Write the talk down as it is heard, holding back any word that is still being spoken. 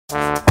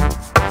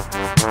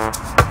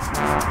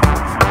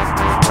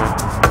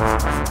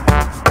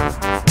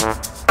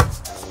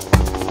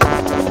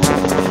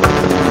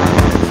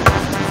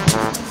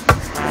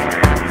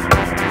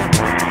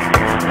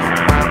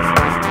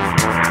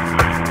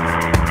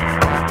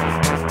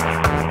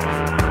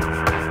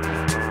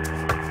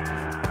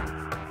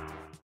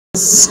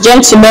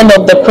Gentlemen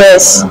of the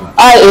press,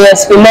 I,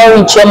 ASP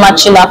Maureen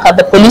Chinaka,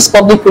 the Police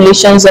Public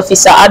Relations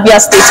Officer, Abia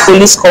State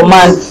Police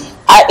Command,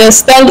 I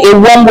extend a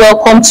warm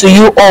welcome to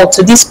you all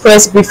to this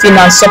press briefing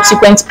and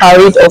subsequent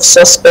parade of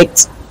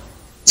suspects.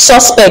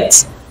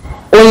 Suspects: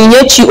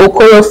 Onyinyechi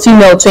Okoro,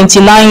 female,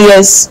 29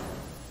 years,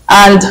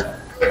 and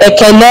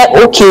Ekene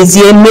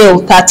Okezie, male,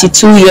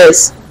 32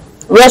 years.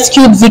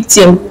 Rescued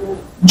victim: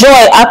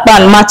 Joy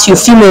Akpan Matthew,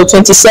 female,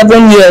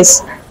 27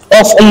 years,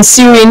 of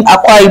Umsirin,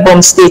 Akwa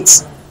Ibom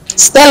State.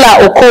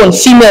 Stella Okon,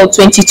 female,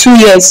 22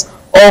 years,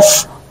 of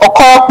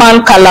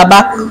Okoropan,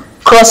 Calabar,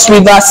 Cross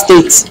River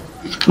State.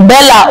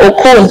 Bella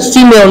Okon,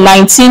 female,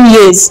 19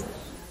 years,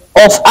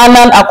 of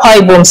Anan, Akwa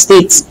Ibom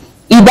State.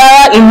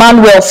 Idara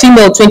Emmanuel,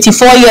 female,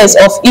 24 years,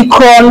 of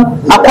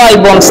Ikron, Akwa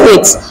Ibom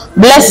State.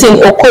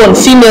 Blessing Okon,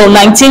 female,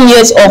 19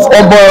 years, of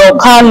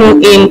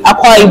Oborokanu in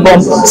Akwa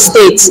Ibom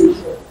State.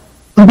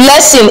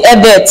 Blessing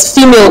Ebert,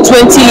 female,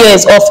 20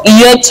 years, of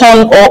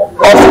Ihechiowa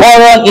of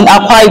Oron in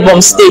Akwa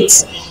Ibom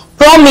State.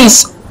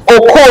 Promise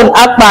Okon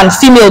Akpan,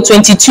 female,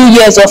 22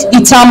 years, of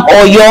Itam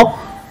Uyo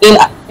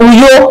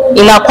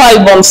in Akwa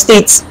Ibom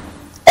State.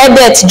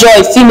 Ebert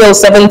Joy, female,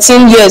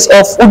 17 years,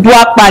 of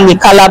Uduakpani,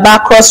 Calabar,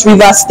 Cross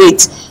River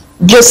State.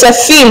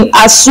 Josephine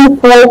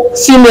Asupo,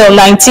 female,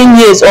 19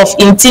 years, of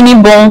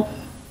Intinibon,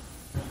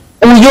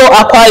 Uyo,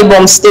 Akwa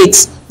Ibom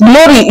State.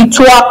 Glory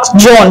Ituak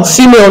John,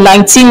 female,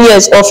 19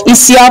 years, of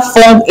Isia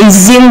Fong,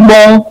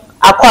 Izimbon,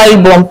 Akwa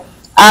Ibom.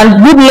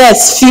 And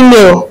Goodness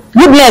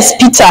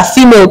Peter,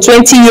 female,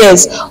 20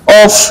 years,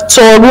 of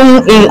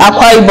Torun in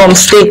Akwa Ibom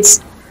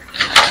State.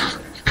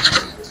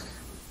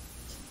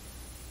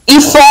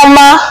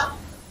 Ifoma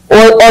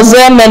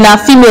Ozemena,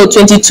 female,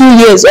 22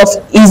 years, of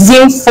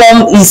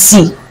Izimfom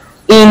Isi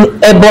in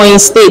Ebonyi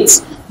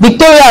State.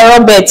 Victoria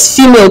Roberts,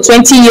 female,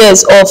 20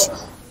 years, of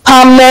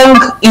Pameng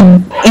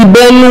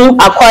Ibenu,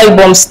 Akwa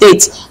Ibom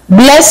State.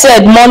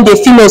 Blessed Monday,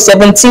 female,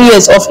 17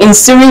 years, of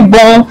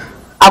Insiribon,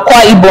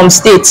 Akwa Ibom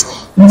State.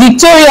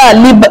 Victoria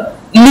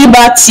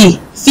Liberty,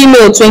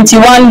 female,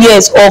 21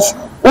 years, of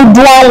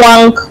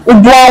Uduawang,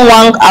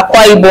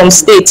 Akwa Ibom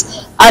State.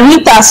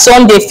 Anita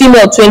Sunday,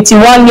 female,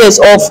 21 years,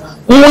 of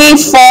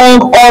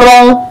Nwifong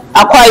Orong,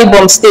 Akwa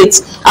Ibom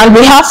State. And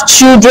we have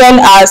children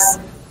as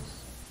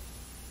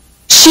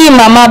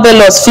Chima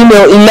Marvelous,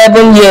 female,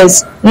 11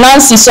 years.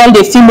 Nancy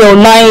Sunday, female,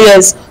 9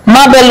 years.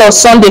 Marvelous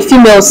Sunday,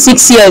 female,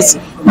 6 years.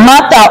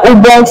 Martha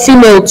Ubong,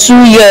 female,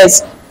 2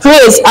 years.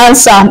 Praise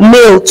Answer,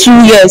 male,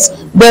 2 years.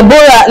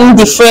 Deborah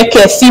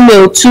Ndifreke,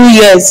 female, 2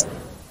 years.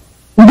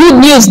 Good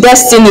News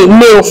Destiny,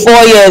 male,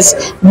 4 years.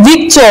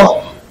 Victor,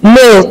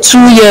 male,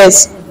 2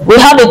 years. We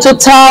have a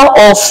total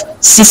of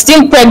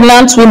 16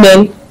 pregnant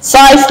women,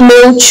 5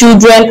 male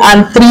children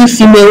and 3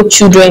 female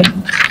children.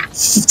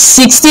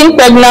 16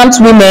 pregnant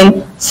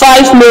women,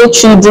 5 male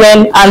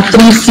children and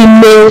 3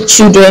 female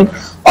children.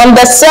 On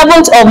the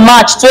 7th of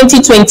March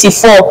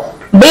 2024,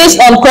 based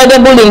on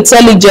credible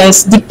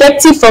intelligence,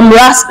 detective from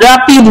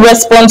Rapid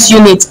Response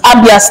Unit,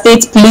 Abia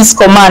State Police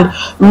Command,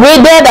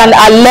 raided an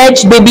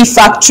alleged baby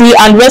factory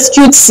and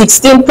rescued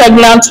 16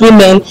 pregnant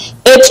women,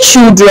 8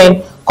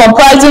 children,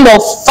 comprising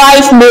of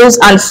 5 males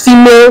and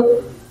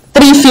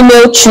 3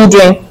 female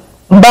children,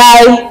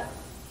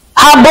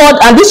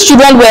 and these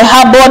children were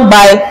harbored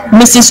by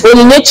Mrs.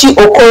 Onyinyechi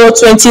Okoro,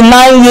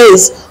 29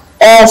 years,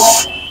 of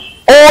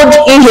Old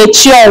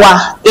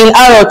Ihechiowa in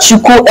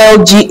Arochukwu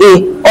LGA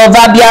of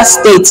Abia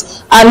State,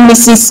 and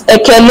Mrs.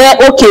 Ekene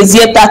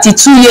Okezie,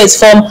 32 years,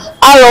 from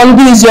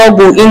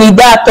Arondizuogu in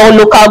Idato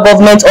local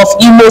government of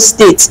Imo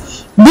State.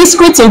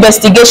 Discreet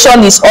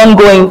investigation is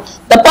ongoing.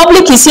 The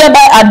public is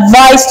hereby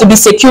advised to be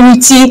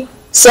security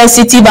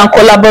sensitive and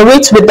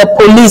collaborate with the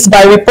police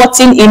by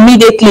reporting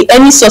immediately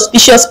any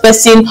suspicious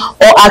person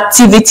or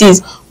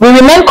activities. We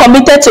remain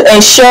committed to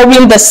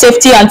ensuring the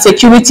safety and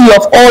security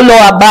of all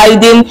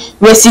law-abiding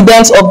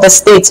residents of the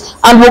state,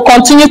 and will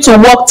continue to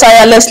work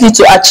tirelessly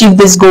to achieve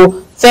this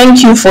goal.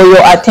 Thank you for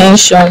your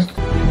attention.